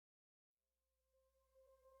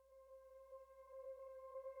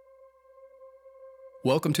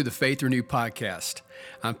Welcome to the Faith Renewed podcast.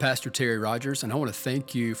 I'm Pastor Terry Rogers, and I want to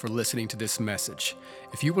thank you for listening to this message.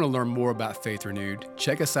 If you want to learn more about Faith Renewed,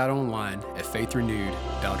 check us out online at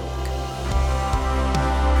faithrenewed.org.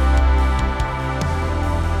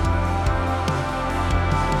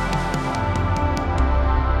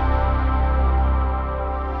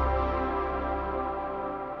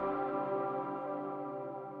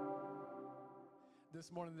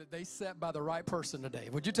 This morning that they sat by the right person today.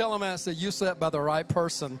 Would you tell them I said you sat by the right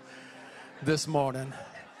person this morning?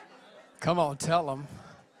 Come on, tell them,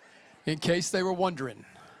 in case they were wondering.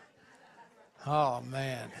 Oh,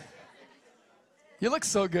 man. You look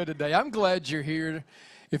so good today. I'm glad you're here.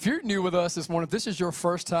 If you're new with us this morning, if this is your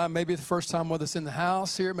first time, maybe the first time with us in the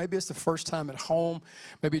house here, maybe it's the first time at home,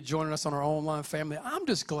 maybe joining us on our online family, I'm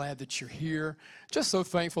just glad that you're here. Just so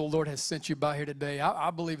thankful the Lord has sent you by here today.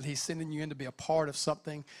 I believe that He's sending you in to be a part of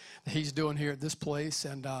something that He's doing here at this place.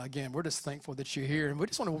 And again, we're just thankful that you're here. And we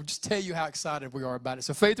just want to just tell you how excited we are about it.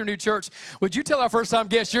 So Faith Renewed Church, would you tell our first-time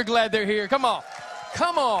guests you're glad they're here? Come on.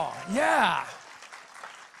 Come on. Yeah.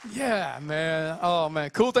 Yeah, man. Oh, man.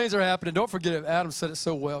 Cool things are happening. Don't forget it. Adam said it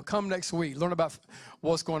so well. Come next week. Learn about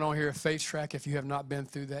what's going on here at Faith Track if you have not been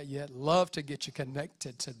through that yet. Love to get you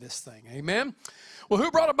connected to this thing. Amen. Well, who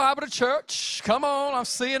brought a Bible to church? Come on. I'm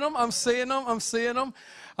seeing them. I'm seeing them. I'm seeing them.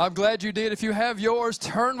 I'm glad you did. If you have yours,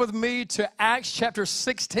 turn with me to Acts chapter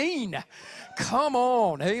 16. Come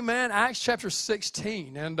on, amen. Acts chapter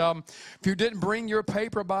 16. And if you didn't bring your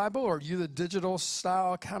paper Bible or you the digital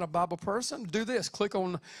style kind of Bible person, do this. Click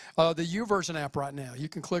on the YouVersion app right now. You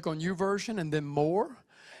can click on YouVersion and then More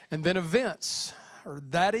and then Events. Or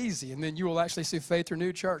that easy. And then you will actually see Faith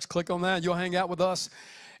Renewed Church. Click on that. You'll hang out with us.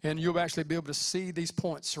 And you'll actually be able to see these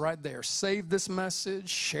points right there. Save this message,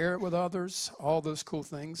 share it with others, all those cool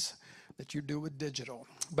things that you do with digital.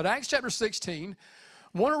 But Acts chapter 16,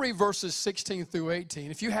 I want to read verses 16 through 18.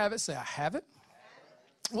 If you have it, say, I have it.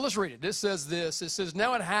 Well, let's read it. It says this. It says,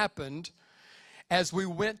 now it happened as we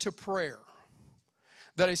went to prayer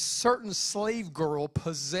that a certain slave girl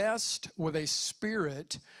possessed with a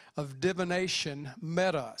spirit of divination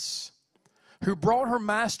met us, who brought her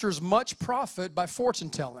masters much profit by fortune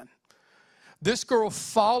telling. This girl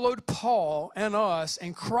followed Paul and us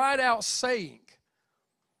and cried out, saying,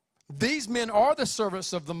 these men are the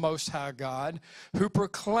servants of the Most High God, who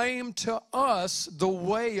proclaim to us the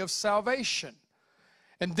way of salvation.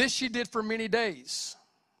 And this she did for many days.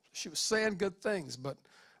 She was saying good things, but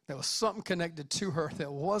there was something connected to her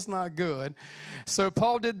that was not good. So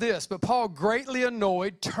Paul did this. But Paul, greatly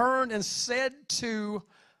annoyed, turned and said to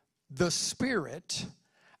the Spirit,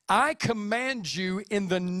 I command you in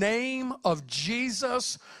the name of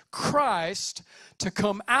Jesus Christ to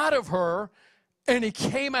come out of her. And he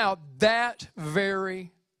came out that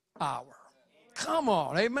very hour. Come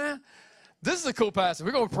on, amen. This is a cool passage.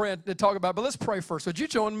 We're going to pray and talk about it, but let's pray first. Would you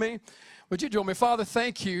join me? Would you join me? Father,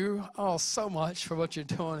 thank you so much for what you're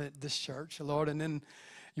doing at this church, Lord, and in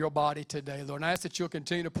your body today, Lord. And I ask that you'll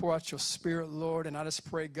continue to pour out your Spirit, Lord, and I just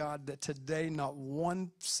pray, God, that today not one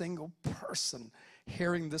single person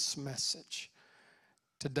hearing this message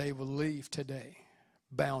today will leave today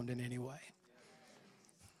bound in any way.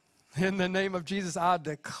 In the name of Jesus, I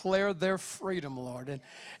declare their freedom, Lord.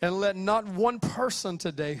 And let not one person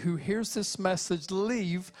today who hears this message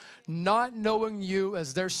leave not knowing you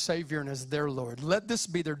as their Savior and as their Lord. Let this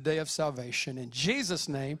be their day of salvation. In Jesus'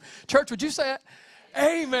 name. Church, would you say it?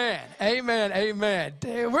 Amen, amen, amen.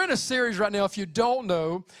 We're in a series right now, if you don't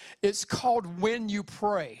know, it's called When You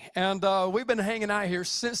Pray. And we've been hanging out here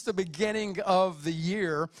since the beginning of the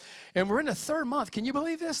year. And we're in the third month. Can you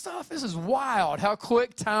believe this stuff? This is wild, how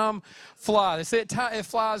quick time flies. They say it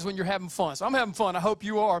flies when you're having fun. So I'm having fun. I hope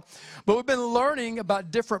you are. But we've been learning about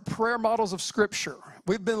different prayer models of Scripture.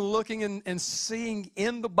 We've been looking and seeing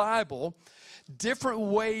in the Bible different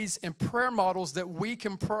ways and prayer models that we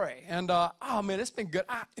can pray. And, oh, man, it's been good.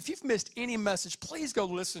 If you've missed any message, please go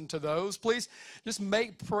listen to those. Please just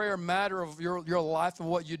make prayer a matter of your life and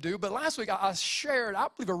what you do. But last week, I shared, I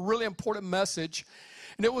believe, a really important message.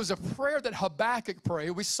 And it was a prayer that Habakkuk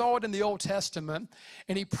prayed. We saw it in the Old Testament.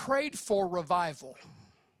 And he prayed for revival.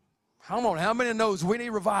 Come on, how many knows we need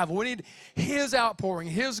revival? We need His outpouring,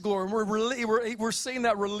 His glory. And we're seeing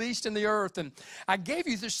that released in the earth. And I gave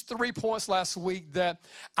you just 3 points last week that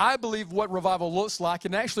I believe what revival looks like,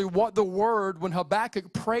 and actually what the word, when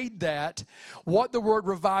Habakkuk prayed that, what the word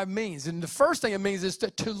revive means. And the first thing it means is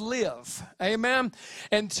to live, amen,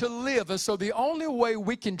 and to live. And so the only way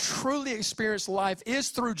we can truly experience life is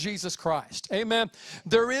through Jesus Christ, amen.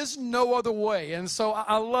 There is no other way. And so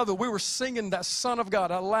I love it. We were singing that Son of God,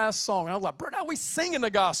 our last song. song. And I was like, bro, now we singing the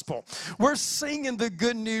gospel. We're singing the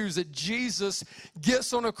good news that Jesus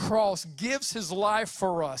gets on a cross, gives his life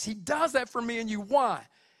for us. He does that for me and you. Why?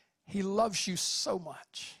 He loves you so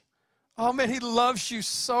much. Oh, man, he loves you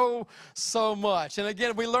so, so much. And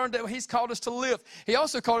again, we learned that he's called us to live. He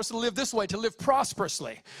also called us to live this way, to live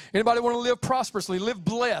prosperously. Anybody want to live prosperously? Live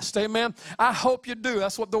blessed, amen? I hope you do.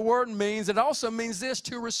 That's what the word means. It also means this,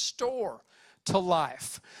 to restore to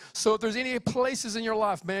life. So if there's any places in your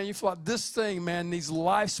life, man, you feel like this thing, man, needs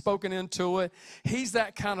life spoken into it, he's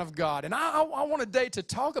that kind of God. And I want today to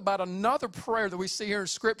talk about another prayer that we see here in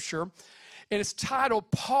Scripture. And it's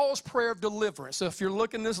titled Paul's Prayer of Deliverance. So if you're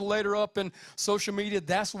looking this later up in social media,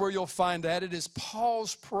 that's where you'll find that. It is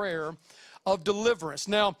Paul's Prayer of Deliverance.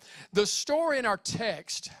 Now, the story in our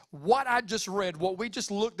text, what I just read, what we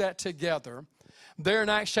just looked at together, there in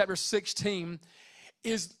Acts chapter 16,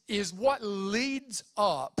 is what leads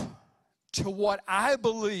up to what I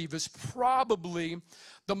believe is probably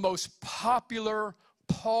the most popular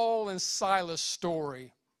Paul and Silas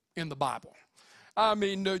story in the Bible. I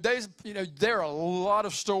mean, there are a lot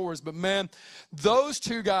of stories, but man, those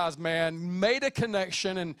two guys, man, made a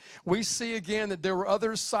connection, and we see again that there were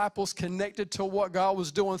other disciples connected to what God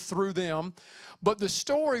was doing through them. But the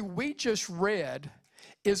story we just read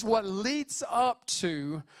is what leads up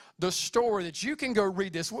to the story that you can go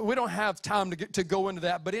read this. We don't have time to go into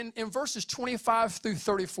that, but in verses 25 through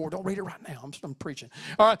 34, don't read it right now, I'm preaching.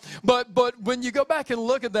 All right, but when you go back and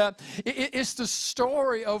look at that, it's the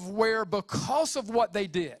story of where because of what they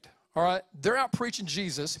did, all right, they're out preaching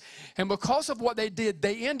Jesus, and because of what they did,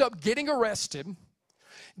 they end up getting arrested,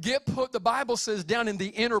 get put, the Bible says, down in the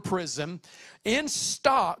inner prison, in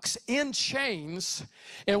stocks, in chains,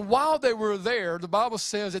 and while they were there, the Bible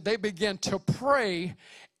says that they began to pray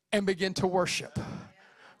and begin to worship.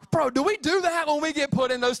 Bro, do we do that when we get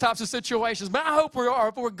put in those types of situations? Man, I hope we are,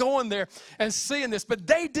 if we're going there and seeing this. But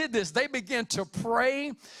they did this. They began to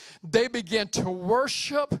pray. They began to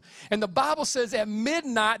worship. And the Bible says at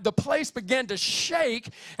midnight, the place began to shake,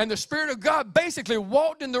 and the Spirit of God basically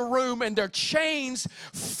walked in the room, and their chains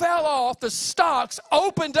fell off. The stocks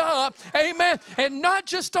opened up. Amen. And not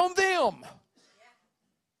just on them.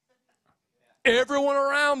 Everyone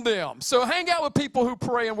around them. So hang out with people who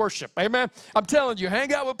pray and worship. Amen. I'm telling you,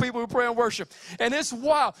 hang out with people who pray and worship. And it's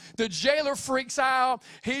wild. The jailer freaks out.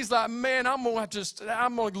 He's like, man, I'm going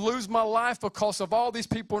to lose my life because of all these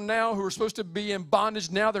people now who are supposed to be in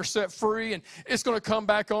bondage. Now they're set free, and it's going to come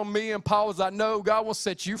back on me. And Paul was like, no, God will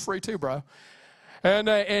set you free too, bro. And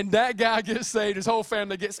that guy gets saved. His whole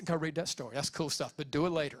family gets saved. Go read that story. That's cool stuff. But do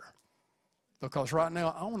it later. Because right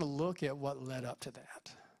now, I want to look at what led up to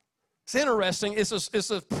that. It's interesting. It's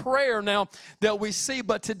a prayer now that we see,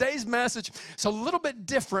 but today's message is a little bit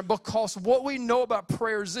different because what we know about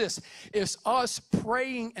prayer is this. It's us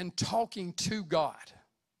praying and talking to God.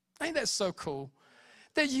 Ain't that so cool?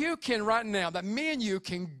 That you can right now, that me and you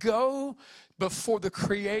can go before the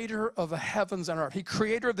creator of the heavens and earth. He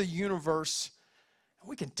creator of the universe, and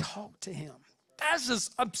we can talk to him. That's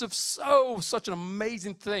just such an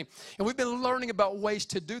amazing thing. And we've been learning about ways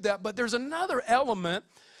to do that, but there's another element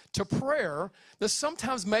to prayer that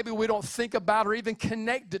sometimes maybe we don't think about or even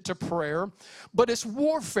connect it to prayer, but it's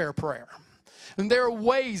warfare prayer. And there are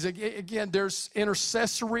ways, again, there's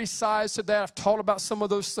intercessory sides to that. I've taught about some of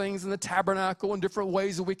those things in the tabernacle and different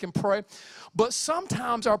ways that we can pray. But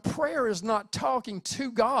sometimes our prayer is not talking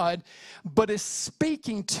to God, but is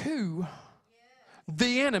speaking to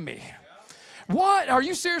the enemy. What? Are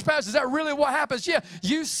you serious, Pastor? Is that really what happens? Yeah,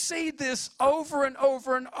 you see this over and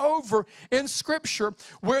over and over in Scripture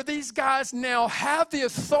where these guys now have the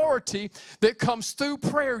authority that comes through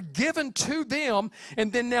prayer given to them,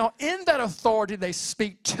 and then now in that authority they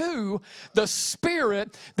speak to the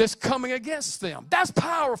spirit that's coming against them. That's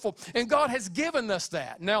powerful, and God has given us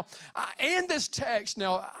that. Now, in this text,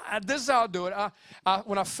 this is how I do it.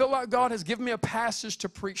 When I feel like God has given me a passage to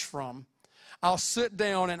preach from, I'll sit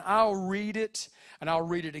down and I'll read it, and I'll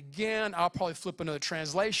read it again. I'll probably flip another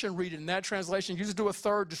translation, read it in that translation. You just do a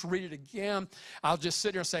third, just read it again. I'll just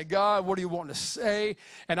sit there and say, God, what do you want to say?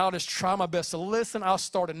 And I'll just try my best to listen. I'll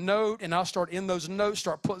start a note, and I'll start in those notes,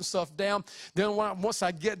 start putting stuff down. Then once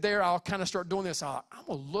I get there, I'll kind of start doing this. I'm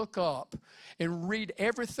going to look up and read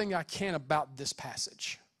everything I can about this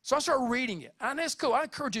passage. So I start reading it, and it's cool. I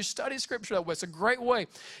encourage you to study Scripture that way. It's a great way.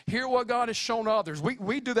 Hear what God has shown others.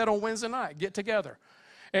 We do that on Wednesday night, get together,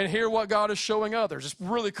 and hear what God is showing others. It's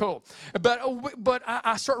really cool. But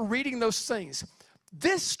I start reading those things.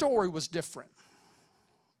 This story was different.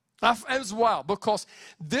 It was wild because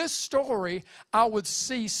this story, I would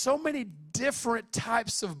see so many different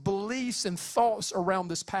types of beliefs and thoughts around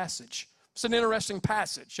this passage. It's an interesting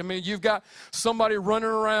passage. I mean, you've got somebody running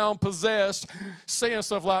around possessed, saying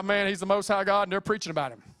stuff like, man, he's the Most High God, and they're preaching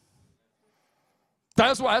about him.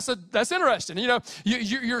 That's interesting. You know,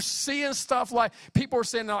 you're seeing stuff like, people are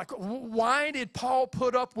saying, like, why did Paul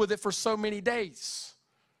put up with it for so many days?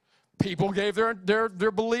 People gave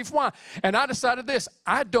their belief why. And I decided this,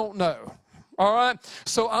 I don't know. All right?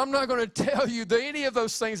 So I'm not going to tell you any of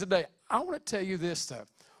those things today. I want to tell you this, though.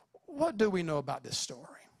 What do we know about this story?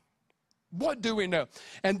 What do we know?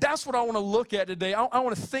 And that's what I want to look at today. I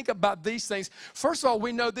want to think about these things. First of all,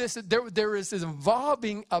 we know this, that there is this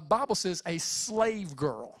involving, Bible says, a slave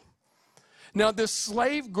girl. Now, this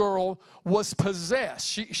slave girl was possessed.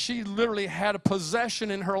 She literally had a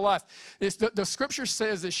possession in her life. The scripture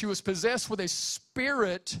says that she was possessed with a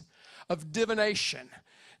spirit of divination.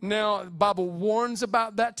 Now, the Bible warns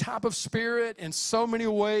about that type of spirit in so many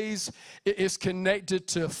ways. It is connected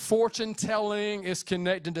to fortune telling. It's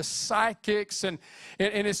connected to psychics. And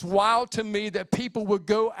it's wild to me that people would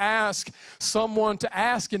go ask someone to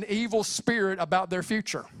ask an evil spirit about their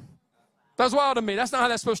future. That's wild to me. That's not how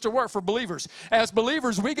that's supposed to work for believers. As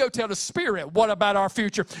believers, we go tell the Spirit what about our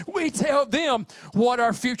future. We tell them what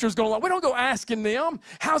our future is going to look like. We don't go asking them,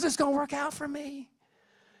 how's this going to work out for me?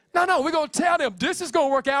 No, we're going to tell them this is going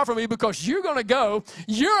to work out for me because you're going to go,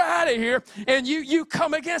 you're out of here, and you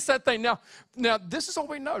come against that thing. Now, this is what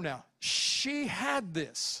we know now. She had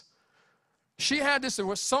this. She had this. There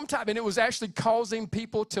was some type, and it was actually causing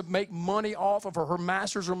people to make money off of her. Her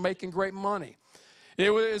masters were making great money.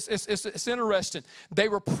 It's interesting. They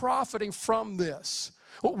were profiting from this.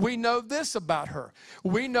 We know this about her.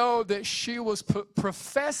 We know that she was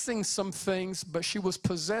professing some things, but she was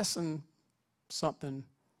possessing something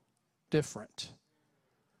different.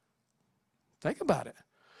 Think about it.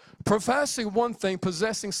 Professing one thing,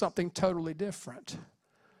 possessing something totally different.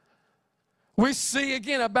 We see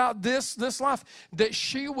again about this life that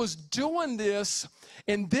she was doing this,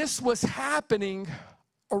 and this was happening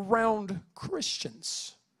around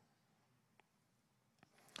Christians.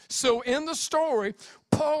 So in the story,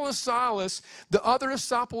 Paul and Silas, the other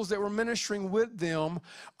disciples that were ministering with them,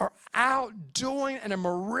 are out doing a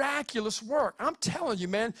miraculous work. I'm telling you,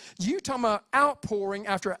 man, you talking about outpouring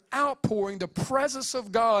after outpouring, the presence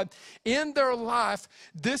of God in their life.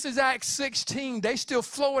 This is Acts 16. They still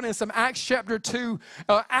flowing in some Acts chapter 2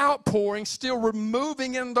 outpouring, still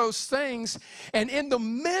removing in those things. And in the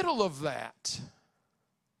middle of that,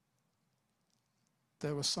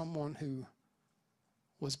 there was someone who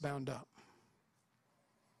was bound up.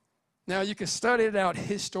 Now, you can study it out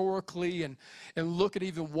historically and look at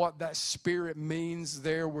even what that spirit means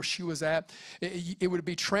there where she was at. It would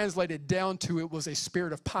be translated down to it was a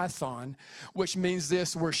spirit of Python, which means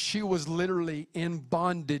this, where she was literally in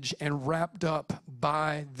bondage and wrapped up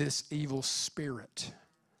by this evil spirit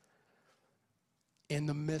in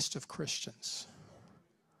the midst of Christians.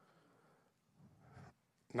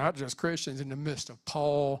 Not just Christians, in the midst of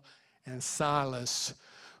Paul and Silas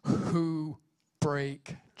who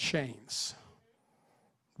break chains.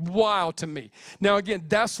 Wild to me. Now again,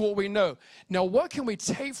 that's what we know. Now what can we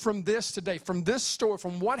take from this today, from this story,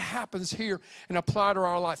 from what happens here and apply to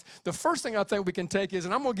our life? The first thing I think we can take is,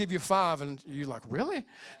 and I'm going to give you 5, and you're like, really?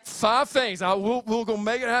 5 things. We're going to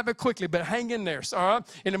make it happen quickly, but hang in there, all right?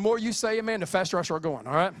 And the more you say amen, the faster I start going,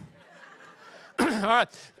 all right? All right.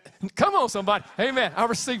 Come on, somebody. Amen. I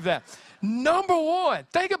received that. Number 1,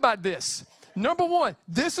 think about this. Number 1,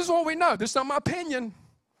 this is what we know. This is not my opinion.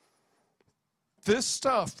 This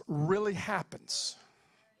stuff really happens.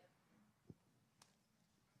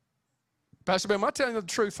 Pastor Ben, am I telling you the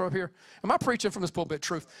truth from here? Am I preaching from this pulpit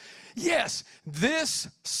truth? Yes, this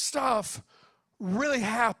stuff really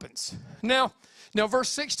happens. Now verse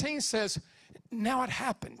 16 says, now it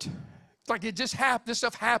happened. Like it just happened. This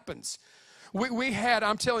stuff happens. We had,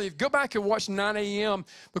 I'm telling you, go back and watch 9 a.m.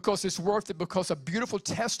 because it's worth it, because a beautiful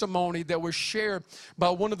testimony that was shared by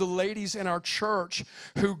one of the ladies in our church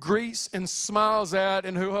who greets and smiles at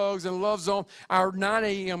and who hugs and loves on our 9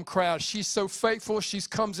 a.m. crowd. She's so faithful. She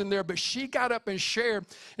comes in there, but she got up and shared,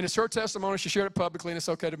 and it's her testimony. She shared it publicly, and it's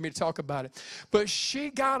okay to me to talk about it. But she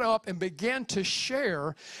got up and began to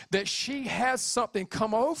share that she has something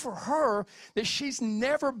come over her that she's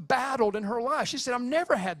never battled in her life. She said, I've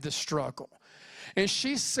never had this struggle. And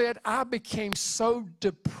she said, I became so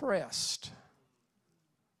depressed.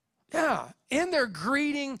 Yeah, in their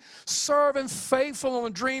greeting, serving, faithful on the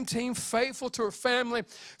dream team, faithful to her family,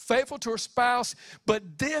 faithful to her spouse.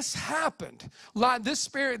 But this happened. Like this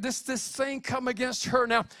spirit, this thing come against her.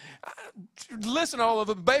 Now, listen to all of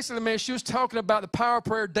it. Basically, man, she was talking about the power of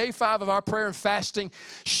prayer, day 5 of our prayer and fasting.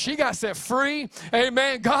 She got set free.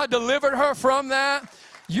 Amen. God delivered her from that.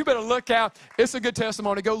 You better look out. It's a good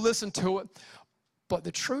testimony. Go listen to it. But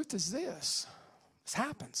the truth is this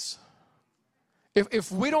happens.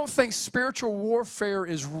 If we don't think spiritual warfare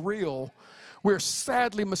is real, we're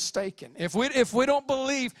sadly mistaken. If we don't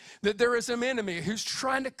believe that there is an enemy who's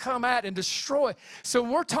trying to come at and destroy. So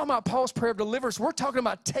when we're talking about Paul's prayer of deliverance, we're talking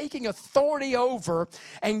about taking authority over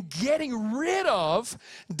and getting rid of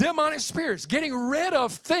demonic spirits, getting rid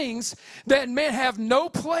of things that may have no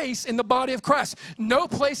place in the body of Christ, no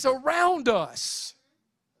place around us.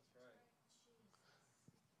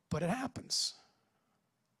 But it happens.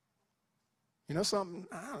 You know something?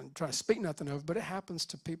 I'm trying to speak nothing of it, but it happens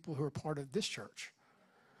to people who are part of this church.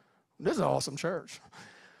 This is an awesome church.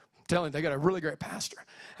 I'm telling you, they got a really great pastor.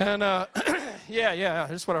 And yeah,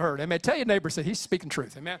 that's what I heard. Amen. Tell your neighbor, say he's speaking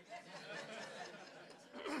truth. Amen.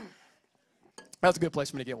 That's a good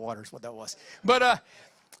place for me to get water is what that was. But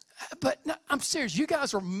no, I'm serious. You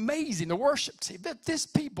guys are amazing. The worship team, this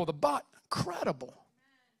people, the bot, incredible.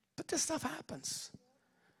 But this stuff happens.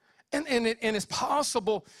 And it's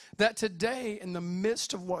possible that today, in the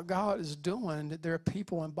midst of what God is doing, that there are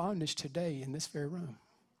people in bondage today in this very room.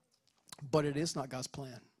 But it is not God's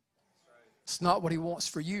plan. It's not what he wants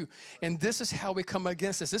for you. And this is how we come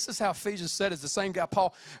against this. This is how Ephesians said, it's the same guy,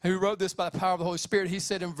 Paul, who wrote this by the power of the Holy Spirit. He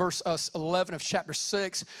said in verse 11 of chapter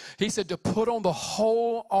 6, he said to put on the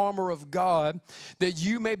whole armor of God that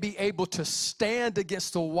you may be able to stand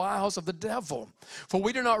against the wiles of the devil. For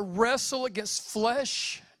we do not wrestle against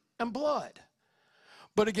flesh and blood,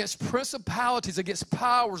 but against principalities, against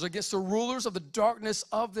powers, against the rulers of the darkness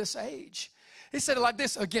of this age. He said it like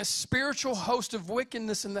this, against spiritual hosts of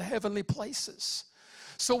wickedness in the heavenly places.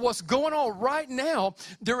 So what's going on right now,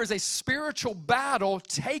 there is a spiritual battle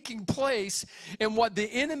taking place, and what the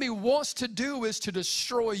enemy wants to do is to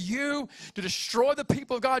destroy you, to destroy the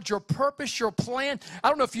people of God, your purpose, your plan. I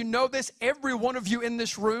don't know if you know this, every one of you in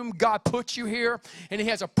this room, God put you here, and he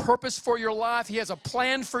has a purpose for your life. He has a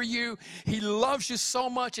plan for you. He loves you so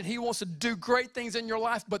much, and he wants to do great things in your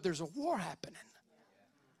life, but there's a war happening.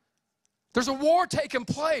 There's a war taking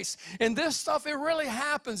place, and this stuff, it really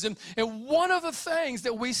happens. And one of the things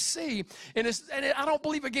that we see, and I don't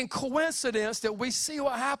believe, again, coincidence, that we see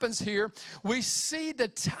what happens here. We see the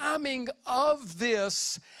timing of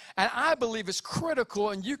this, and I believe it's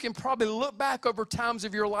critical, and you can probably look back over times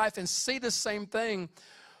of your life and see the same thing,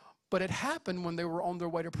 but it happened when they were on their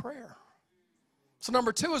way to prayer. So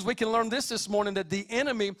number two is we can learn this morning, that the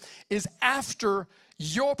enemy is after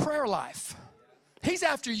your prayer life. He's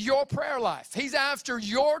after your prayer life. He's after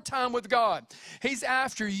your time with God. He's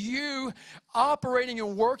after you operating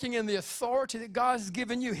and working in the authority that God has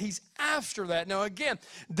given you. He's after that. Now, again,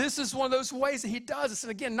 this is one of those ways that he does this.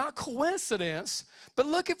 And again, not coincidence, but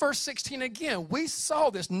look at verse 16 again. We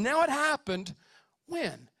saw this. Now it happened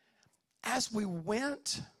when? As we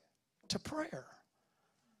went to prayer.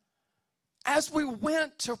 As we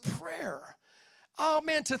went to prayer. Oh,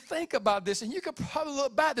 man, to think about this, and you could probably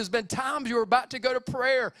look back. There's been times you were about to go to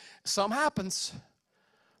prayer. Some happens.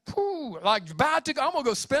 Like about to go, I'm going to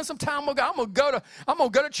go spend some time with God. I'm going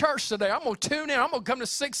to go to church today. I'm going to tune in. I'm going to come to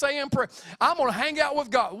 6 a.m. prayer. I'm going to hang out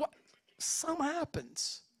with God. Some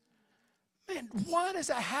happens. Man, why does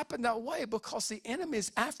that happen that way? Because the enemy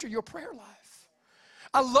is after your prayer life.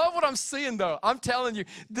 I love what I'm seeing, though. I'm telling you,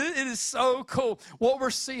 it is so cool what we're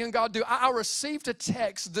seeing God do. I received a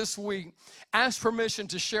text this week, asked permission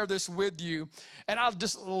to share this with you, and I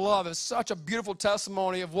just love it. It's such a beautiful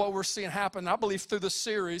testimony of what we're seeing happen, I believe, through the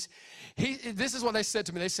series. This is what they said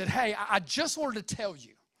to me. They said, hey, I just wanted to tell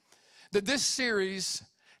you that this series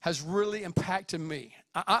has really impacted me.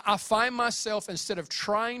 I find myself, instead of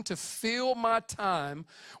trying to fill my time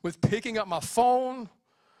with picking up my phone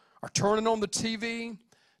or turning on the TV,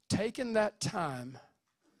 taking that time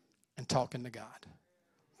and talking to God.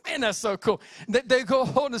 Man, that's so cool. They go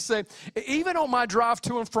on to say, even on my drive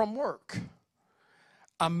to and from work,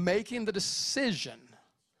 I'm making the decision,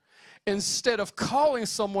 instead of calling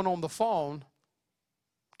someone on the phone,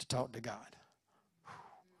 to talk to God.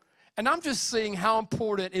 And I'm just seeing how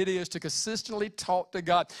important it is to consistently talk to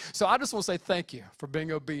God. So I just want to say thank you for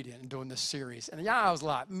being obedient and doing this series. And yeah, I was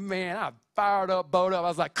like, man, I fired up, bowed up. I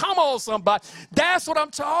was like, come on, somebody. That's what I'm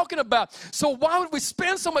talking about. So why would we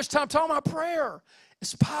spend so much time talking about prayer?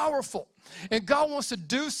 It's powerful. And God wants to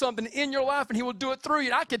do something in your life, and he will do it through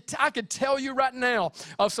you. I could tell you right now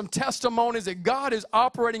of some testimonies that God is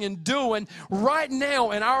operating and doing right now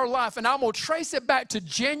in our life. And I'm going to trace it back to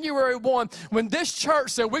January 1, when this church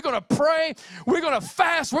said, we're going to pray, we're going to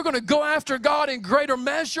fast, we're going to go after God in greater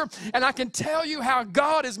measure. And I can tell you how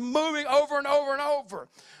God is moving over and over and over.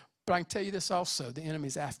 But I can tell you this also, the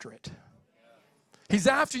enemy's after it. He's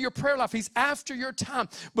after your prayer life. He's after your time.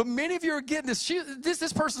 But many of you are getting this.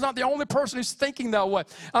 This person's not the only person who's thinking that way.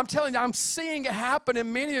 I'm telling you, I'm seeing it happen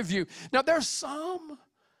in many of you. Now, there's some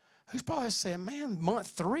who's probably saying, man, month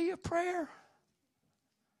 3 of prayer?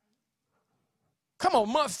 Come on,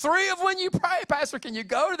 month 3 of when you pray, Pastor, can you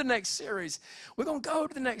go to the next series? We're going to go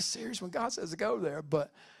to the next series when God says to go there.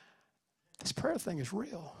 But this prayer thing is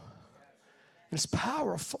real. And it's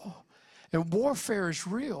powerful. And warfare is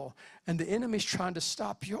real. And the enemy's trying to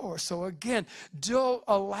stop yours. So again, don't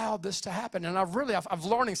allow this to happen. And I've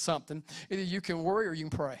learning something. Either you can worry or you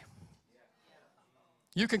can pray.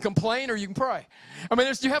 You can complain or you can pray. I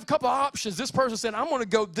mean, you have a couple of options. This person said, I'm going to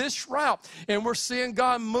go this route. And we're seeing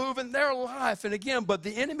God move in their life. And again, but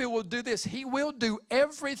the enemy will do this. He will do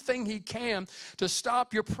everything he can to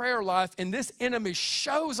stop your prayer life. And this enemy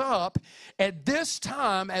shows up at this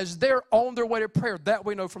time as they're on their way to prayer. That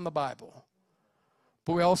we know from the Bible.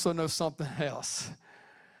 But we also know something else.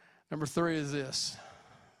 Number 3 is this,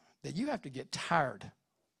 that you have to get tired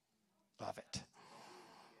of it.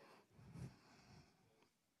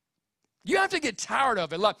 You have to get tired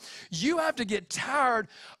of it. Like, you have to get tired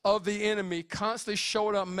of the enemy constantly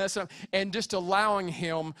showing up, messing up, and just allowing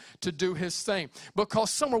him to do his thing.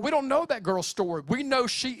 Because somewhere, we don't know that girl's story. We know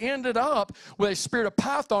she ended up with a spirit of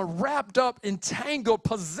Python wrapped up, entangled,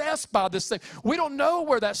 possessed by this thing. We don't know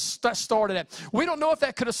where that started at. We don't know if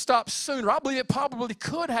that could have stopped sooner. I believe it probably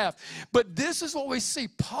could have. But this is what we see.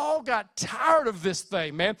 Paul got tired of this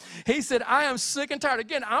thing, man. He said, I am sick and tired.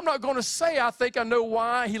 Again, I'm not going to say I think I know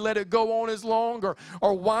why he let it go on as long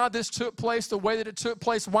or why this took place the way that it took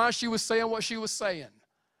place, why she was saying what she was saying.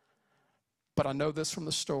 But I know this from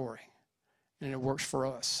the story, and it works for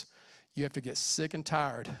us. You have to get sick and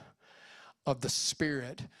tired of the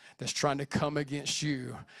spirit that's trying to come against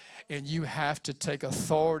you, and you have to take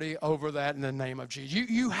authority over that in the name of Jesus.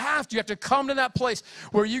 You have to come to that place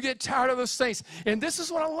where you get tired of those things. And this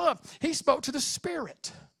is what I love. He spoke to the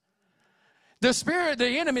spirit. The spirit,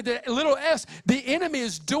 the enemy, the little s, the enemy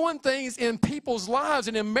is doing things in people's lives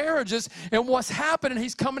and in marriages, and what's happening,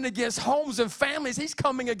 he's coming against homes and families. He's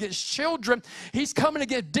coming against children. He's coming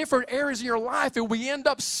against different areas of your life, and we end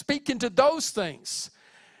up speaking to those things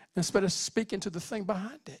instead of speaking to the thing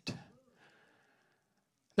behind it.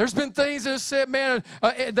 There's been things that have said, man,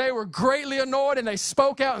 they were greatly annoyed, and they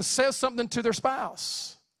spoke out and said something to their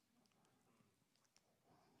spouse.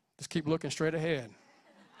 Just keep looking straight ahead.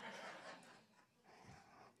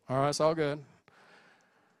 All right, it's all good.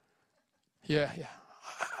 Yeah.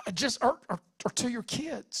 Just or to your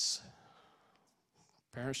kids.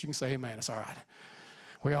 Parents, you can say amen. It's all right.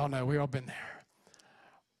 We all know. We all been there.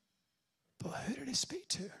 But who did he speak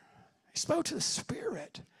to? He spoke to the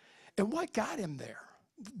Spirit. And what got him there?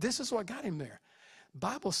 This is what got him there. The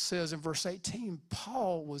Bible says in verse 18,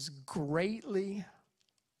 Paul was greatly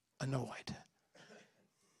annoyed.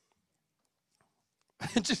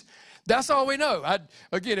 That's all we know.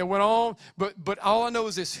 Again, it went on, but all I know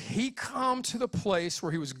is this. He come to the place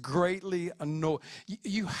where he was greatly annoyed.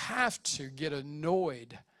 You have to get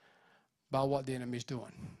annoyed by what the enemy's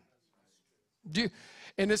doing.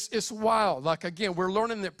 And it's wild. Like, again, we're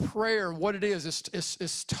learning that prayer, what it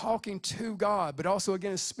is talking to God, but also,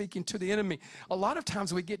 again, is speaking to the enemy. A lot of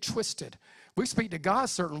times we get twisted. We speak to God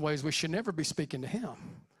certain ways. We should never be speaking to him.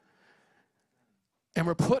 And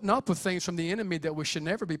we're putting up with things from the enemy that we should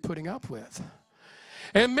never be putting up with.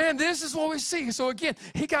 And man, this is what we see. So again,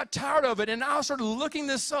 he got tired of it. And I started looking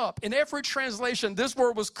this up. In every translation, this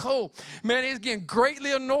word was cool. Man, he's again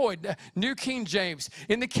greatly annoyed. New King James.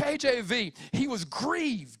 In the KJV, he was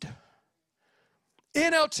grieved.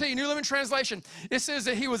 NLT, New Living Translation, it says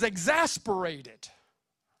that he was exasperated.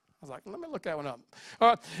 I was like, let me look that one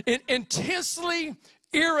up. Intensely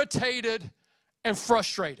irritated and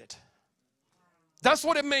frustrated. That's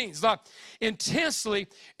what it means, like intensely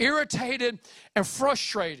irritated and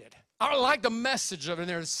frustrated. I like the message of it in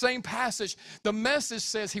there, the same passage. The message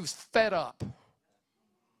says he was fed up.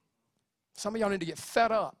 Some of y'all need to get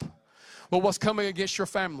fed up with what's coming against your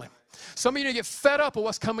family. Some of you need to get fed up with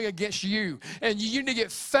what's coming against you. And you need to get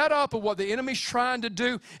fed up with what the enemy's trying to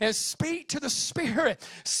do and speak to the Spirit.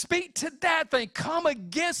 Speak to that thing. Come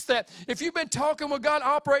against that. If you've been talking with God,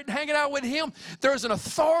 operating, hanging out with him, there's an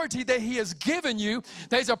authority that he has given you.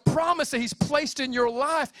 There's a promise that he's placed in your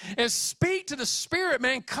life. And speak to the Spirit,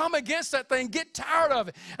 man. Come against that thing. Get tired of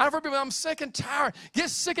it. I've heard people, I'm sick and tired. Get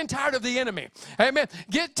sick and tired of the enemy. Amen.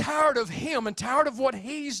 Get tired of him and tired of what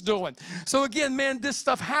he's doing. So again, man, this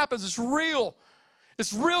stuff happens. It's real.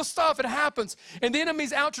 It's real stuff. It happens. And the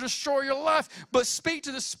enemy's out to destroy your life. But speak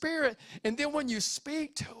to the Spirit. And then when you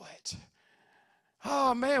speak to it,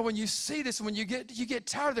 Oh man, when you see this, when you get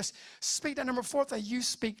tired of this, speak that number 4 thing. You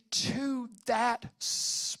speak to that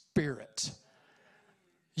spirit.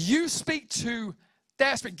 You speak to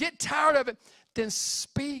that spirit. Get tired of it, then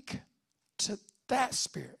speak to that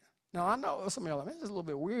spirit. Now I know some of y'all are like, man, this is a little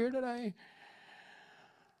bit weird today.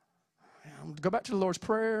 Go back to the Lord's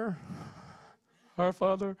Prayer. Our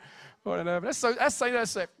Father, Lord in heaven. That's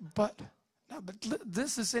say. But no, but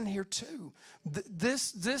this is in here too.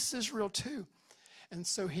 This is real too. And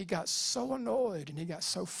so he got so annoyed and he got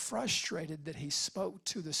so frustrated that he spoke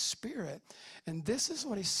to the Spirit. And this is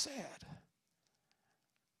what he said.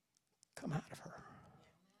 Come out of her.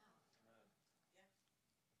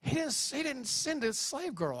 He didn't send a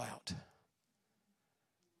slave girl out. I've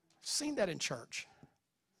seen that in church.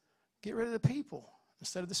 Get rid of the people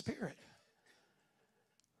instead of the Spirit.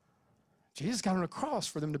 Jesus got on the cross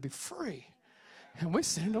for them to be free. And we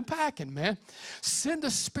send them packing, man. Send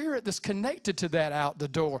the Spirit that's connected to that out the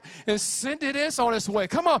door. And send it on its way.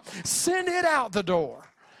 Come on, send it out the door.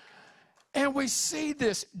 And we see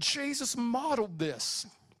this. Jesus modeled this.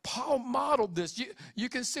 Paul modeled this. You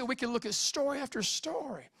can see, we can look at story after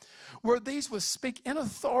story where these would speak in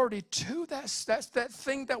authority to that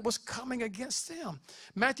thing that was coming against them.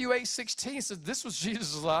 Matthew 8:16 says, this was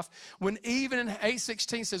Jesus' life. When evening,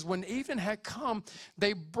 8:16 says, when evening had come,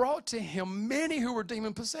 they brought to him many who were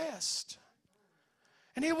demon-possessed.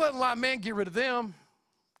 And he wasn't like, man, get rid of them.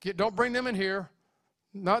 Don't bring them in here.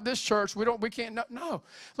 Not this church. We can't, no.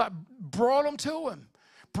 Like, brought them to him.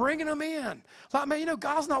 Bringing them in. Like, man,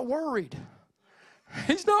 God's not worried.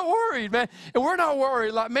 He's not worried, man. And we're not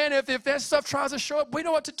worried. Like, man, if that stuff tries to show up, we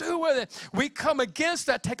know what to do with it. We come against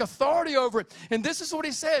that, take authority over it. And this is what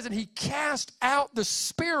he says. And he cast out the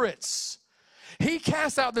spirits. He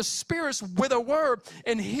cast out the spirits with a word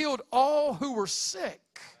and healed all who were sick.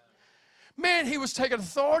 Man, he was taking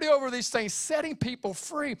authority over these things, setting people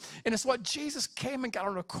free. And it's what Jesus came and got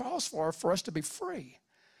on the cross for us to be free.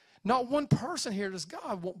 Not one person here does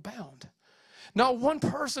God want bound. Not one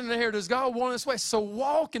person in here does God want this way. So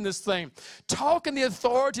walk in this thing. Talk in the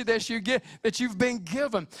authority that you've been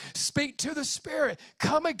given. Speak to the Spirit.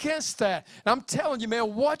 Come against that. And I'm telling you,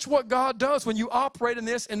 man, watch what God does when you operate in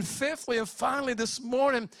this. And fifthly and finally this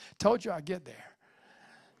morning, told you I'd get there.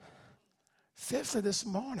 Fifthly this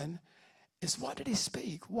morning is, what did he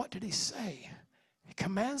speak? What did he say? He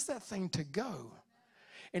commands that thing to go.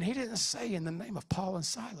 And he didn't say in the name of Paul and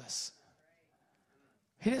Silas.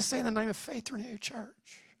 He didn't say in the name of Faith Renewed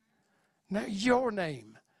Church. No, your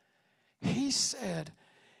name. He said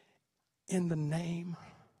in the name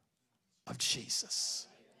of Jesus.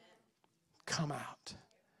 Come out.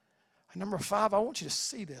 And number 5, I want you to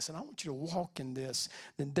see this and I want you to walk in this.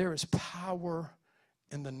 Then there is power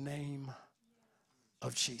in the name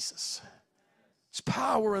of Jesus. There's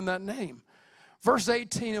power in that name. Verse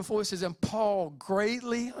 18 and 4 says, and Paul,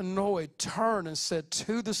 greatly annoyed, turned and said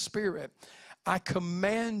to the Spirit, I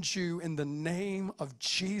command you in the name of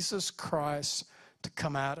Jesus Christ to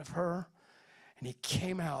come out of her. And he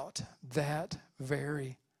came out that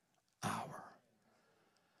very hour.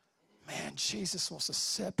 Man, Jesus wants to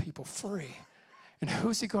set people free. And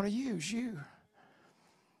who's he going to use? You.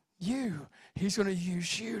 He's going to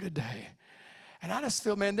use you today. And I just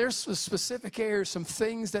feel, man, there's some specific areas, some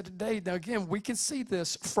things that today, now again, we can see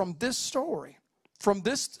this from this story. From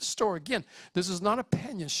this story, again, this is not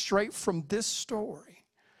opinion, straight from this story.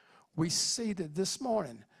 We see that this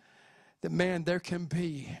morning, that man, there can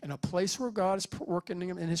be, in a place where God is working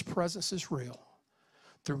and his presence is real,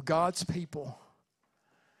 through God's people,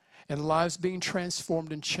 and lives being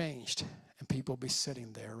transformed and changed, and people be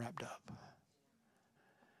sitting there wrapped up.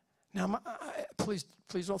 Now, please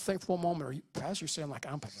don't think for a moment, are you, Pastor, you're saying like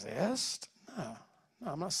I'm possessed? No,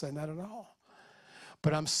 I'm not saying that at all.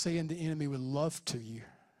 But I'm saying the enemy would love to you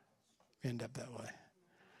end up that way.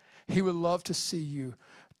 He would love to see you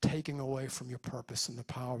taking away from your purpose and the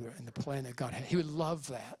power and the plan that God had. He would love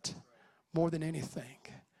that more than anything.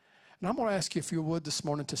 And I'm going to ask you, if you would this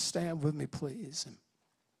morning, to stand with me, please. And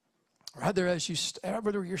rather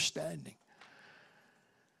whether you're standing.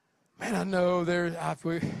 Man, I know man,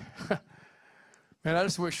 I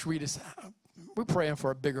just wish we're praying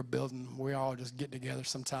for a bigger building. We all just get together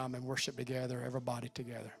sometime and worship together, everybody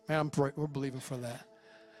together. Man, we're believing for that.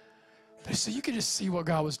 But so you can just see what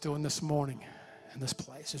God was doing this morning in this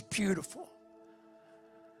place. It's beautiful.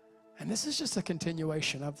 And this is just a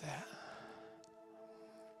continuation of that.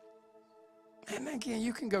 And again,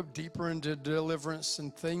 you can go deeper into deliverance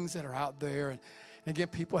and things that are out there. And again,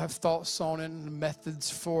 people have thoughts on it and methods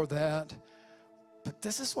for that. But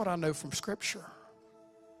this is what I know from Scripture.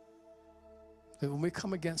 That when we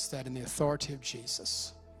come against that in the authority of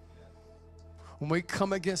Jesus, when we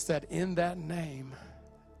come against that in that name,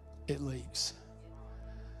 it leaves.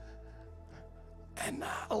 And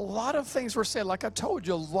a lot of things were said. Like I told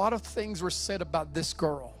you, a lot of things were said about this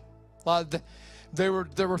girl. There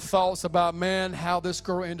were thoughts about, man, how this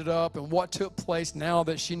girl ended up and what took place now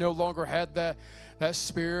that she no longer had that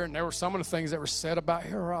spirit. And there were some of the things that were said about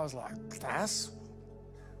her. I was like, that's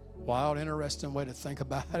wild, interesting way to think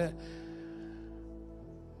about it.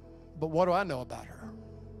 But what do I know about her?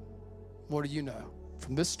 What do you know?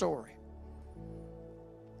 From this story,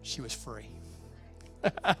 she was free.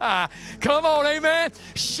 Come on, amen.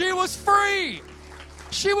 She was free.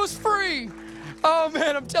 She was free. Oh,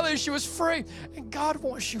 man, I'm telling you, she was free. And God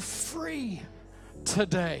wants you free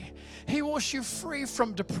today. He wants you free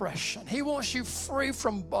from depression. He wants you free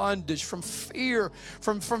from bondage, from fear,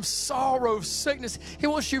 from sorrow, sickness. He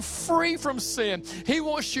wants you free from sin. He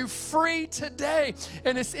wants you free today.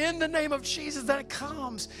 And it's in the name of Jesus that it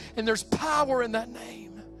comes. And there's power in that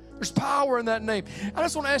name. There's power in that name. I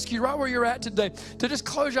just want to ask you right where you're at today to just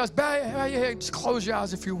close your eyes. Bow your head. Just close your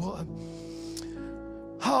eyes if you would.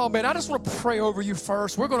 Oh, man, I just want to pray over you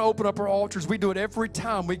first. We're going to open up our altars. We do it every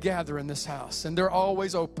time we gather in this house, and they're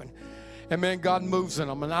always open. And, man, God moves in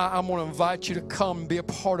them. And I'm going to invite you to come and be a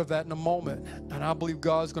part of that in a moment. And I believe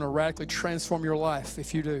God's going to radically transform your life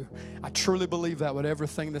if you do. I truly believe that with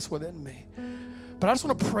everything that's within me. But I just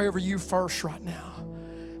want to pray over you first right now.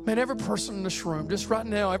 Man, every person in this room, just right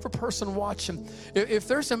now, every person watching, if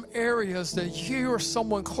there's some areas that you or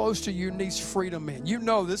someone close to you needs freedom in, you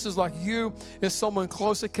know this is like you is someone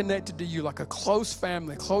closely connected to you, like a close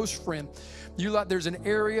family, close friend. There's an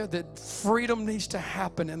area that freedom needs to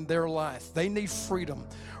happen in their life. They need freedom.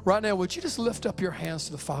 Right now, would you just lift up your hands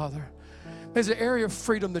to the Father? There's an area of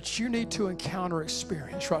freedom that you need to encounter,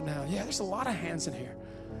 experience right now. Yeah, there's a lot of hands in here.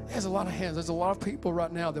 There's a lot of hands. There's a lot of people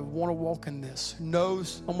right now that want to walk in this, who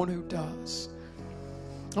knows someone who does.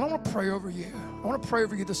 And I want to pray over you. I want to pray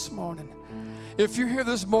over you this morning. If you're here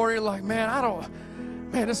this morning, like, man,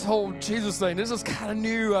 this whole Jesus thing, this is kind of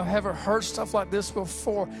new. I haven't heard stuff like this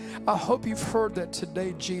before. I hope you've heard that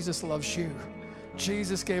today Jesus loves you.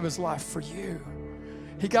 Jesus gave his life for you.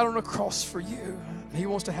 He got on the cross for you. And he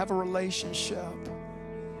wants to have a relationship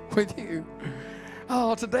with you.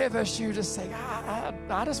 Oh, today if that's you, just say,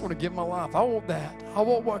 I just want to give my life. I want that. I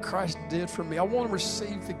want what Christ did for me. I want to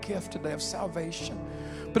receive the gift today of salvation.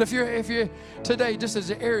 But if you're today, just as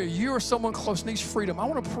an area, you or someone close needs freedom, I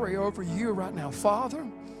want to pray over you right now. Father,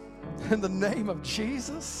 in the name of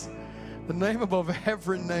Jesus, the name above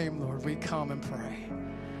every name, Lord, we come and pray.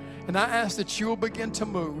 And I ask that you will begin to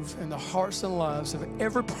move in the hearts and lives of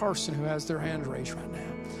every person who has their hand raised right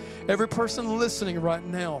now. Every person listening right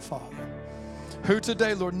now, Father, who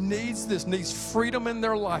today, Lord, needs freedom in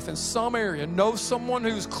their life in some area, know someone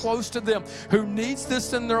who's close to them who needs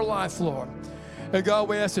this in their life, Lord. And God,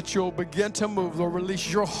 we ask that you'll begin to move, Lord,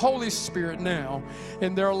 release your Holy Spirit now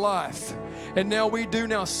in their life. And now we do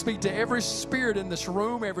now speak to every spirit in this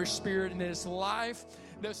room, every spirit in this life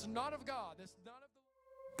that's not of God, that's not of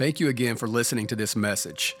the... Thank you again for listening to this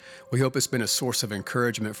message. We hope it's been a source of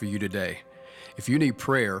encouragement for you today. If you need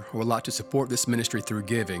prayer or would like to support this ministry through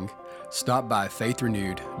giving, stop by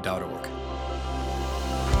faithrenewed.org.